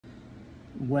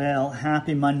Well,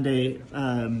 happy Monday,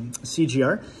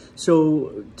 CGR.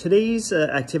 So today's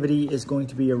activity is going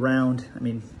to be around,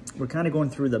 we're kind of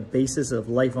going through the basis of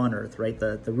life on Earth, right?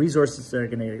 The resources that are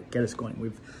going to get us going.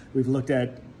 We've looked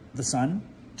at the sun,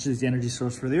 which is the energy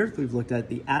source for the Earth. We've looked at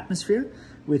the atmosphere,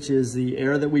 which is the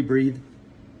air that we breathe.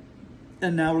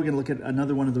 And now we're going to look at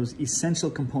another one of those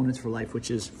essential components for life, which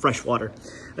is fresh water.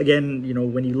 Again,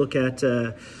 when you look at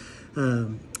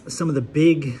some of the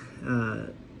big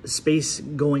space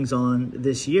goings on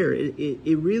this year,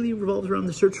 it really revolves around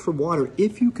the search for water.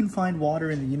 If you can find water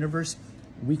in the universe,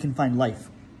 we can find life.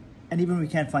 And even if we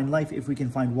can't find life, if we can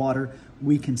find water,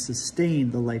 we can sustain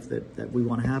the life that we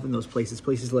want to have in those places.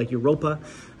 Places like Europa,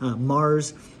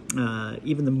 Mars,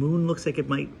 even the moon looks like it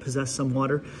might possess some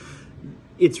water.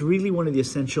 It's really one of the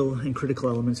essential and critical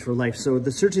elements for life. So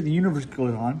the search of the universe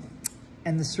goes on,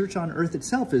 and the search on Earth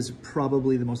itself is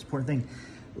probably the most important thing.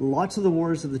 Lots of the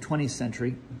wars of the 20th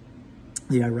century,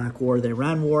 the Iraq War, the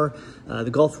Iran War, the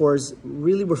Gulf Wars,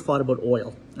 really were fought about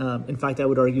oil. In fact, I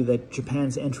would argue that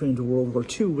Japan's entry into World War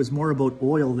II was more about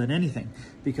oil than anything,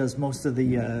 because most of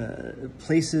the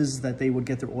places that they would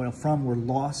get their oil from were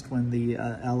lost when the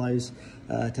Allies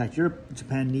attacked Europe.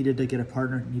 Japan needed to get a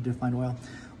partner, needed to find oil.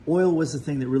 Oil was the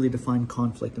thing that really defined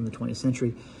conflict in the 20th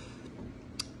century.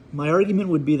 My argument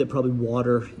would be that probably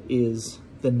water is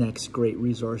the next great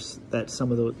resource that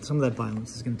some of that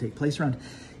violence is going to take place around.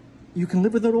 You can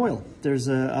live without oil. There's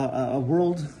a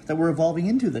world that we're evolving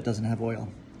into that doesn't have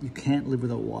oil. You can't live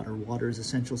without water. Water is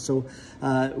essential. So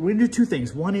we're going to do two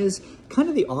things. One is kind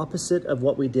of the opposite of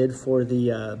what we did for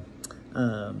the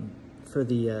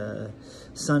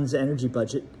sun's energy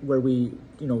budget, where we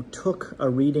took a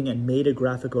reading and made a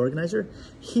graphic organizer.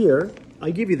 Here, I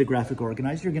give you the graphic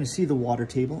organizer. You're going to see the water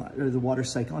table, or the water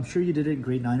cycle. I'm sure you did it in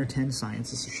grade 9 or 10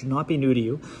 science. This should not be new to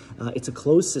you. It's a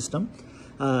closed system.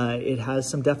 It has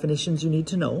some definitions you need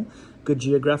to know, good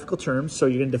geographical terms. So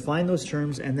you're going to define those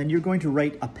terms, and then you're going to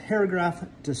write a paragraph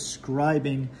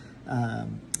describing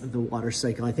the water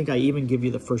cycle. I think I even give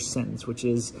you the first sentence, which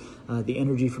is the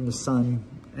energy from the sun,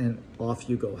 and off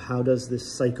you go. How does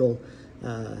this cycle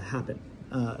happen?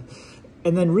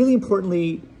 And then really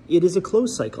importantly, it is a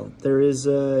closed cycle. There is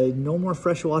no more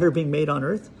fresh water being made on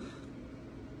Earth.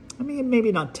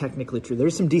 Maybe not technically true.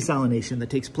 There's some desalination that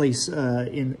takes place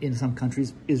in some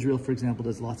countries. Israel, for example,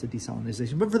 does lots of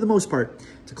desalination. But for the most part,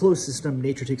 it's a closed system.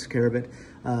 Nature takes care of it.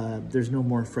 There's no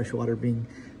more fresh water being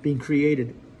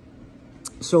created.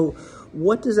 So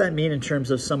what does that mean in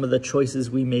terms of some of the choices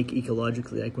we make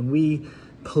ecologically? Like when we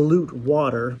pollute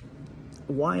water,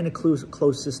 why in a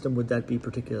closed system would that be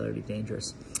particularly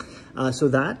dangerous? So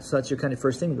that's your kind of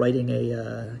first thing, writing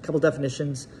a couple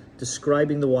definitions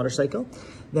describing the water cycle.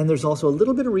 Then there's also a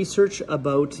little bit of research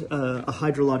about a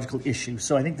hydrological issue.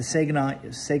 So I think the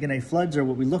Saguenay floods are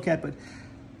what we look at, but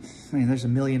there's a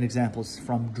million examples,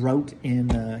 from drought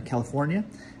in California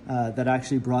that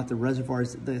actually brought the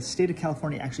reservoirs. The state of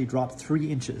California actually dropped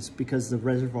 3 inches because the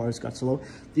reservoirs got so low.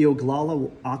 The Oglala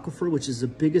Aquifer, which is the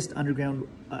biggest underground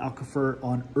aquifer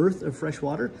on Earth of fresh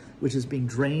water, which is being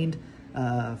drained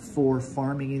for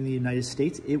farming in the United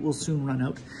States, it will soon run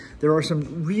out. There are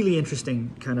some really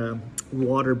interesting kind of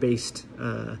water-based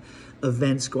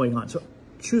events going on. So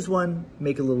choose one,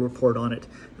 make a little report on it.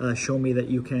 Show me that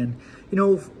you can,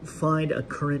 find a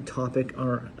current topic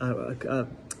or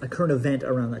a current event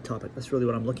around that topic. That's really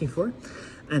what I'm looking for.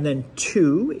 And then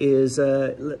 2 is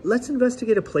let's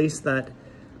investigate a place that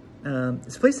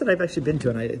it's a place that I've actually been to,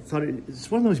 and I thought it's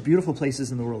one of those beautiful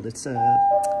places in the world. It's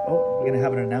oh, we're gonna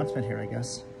have an announcement here, I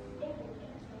guess.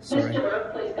 Sorry. Mr.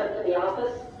 Brooke, please come to the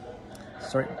office.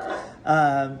 Sorry.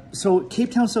 So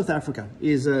Cape Town, South Africa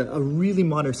is a really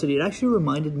modern city. It actually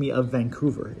reminded me of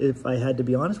Vancouver, if I had to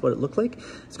be honest, what it looked like.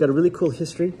 It's got a really cool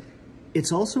history.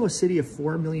 It's also a city of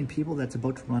 4 million people that's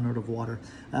about to run out of water.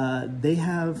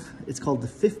 It's called the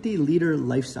 50-liter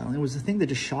lifestyle. And it was the thing that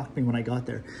just shocked me when I got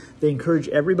there. They encourage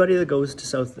everybody that goes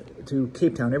to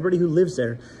Cape Town, everybody who lives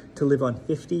there, to live on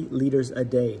 50 liters a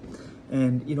day.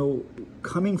 And,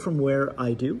 coming from where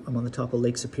I do, I'm on the top of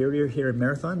Lake Superior here in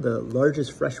Marathon, the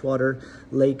largest freshwater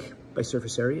lake by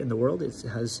surface area in the world. It's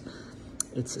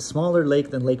a smaller lake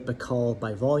than Lake Baikal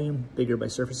by volume, bigger by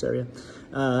surface area.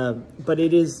 But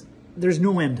there's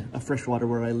no end of fresh water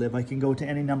where I live. I can go to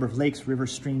any number of lakes,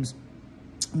 rivers, streams.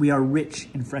 We are rich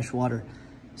in fresh water.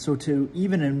 So to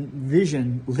even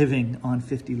envision living on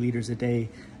 50 liters a day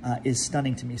is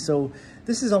stunning to me. So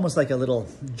this is almost like a little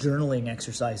journaling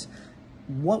exercise.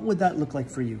 What would that look like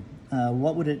for you?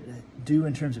 What would it do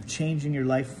in terms of changing your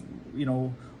life?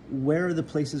 Where are the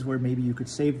places where maybe you could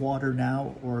save water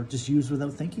now or just use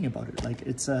without thinking about it? Like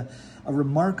a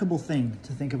remarkable thing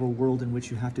to think of a world in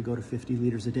which you have to go to 50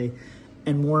 liters a day.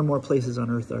 And more places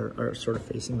on Earth are sort of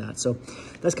facing that. So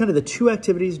that's kind of the two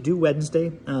activities due Wednesday.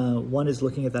 One is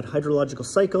looking at that hydrological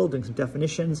cycle, doing some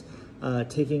definitions,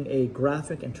 taking a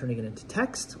graphic and turning it into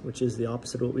text, which is the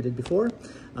opposite of what we did before,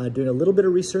 doing a little bit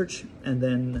of research, and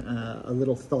then a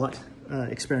little thought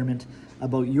experiment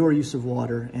about your use of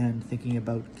water and thinking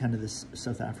about kind of this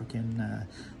South African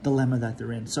dilemma that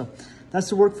they're in. So that's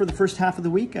the work for the first half of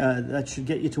the week. That should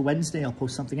get you to Wednesday. I'll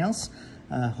post something else.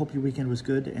 Hope your weekend was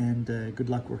good, and good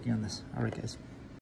luck working on this. All right, guys.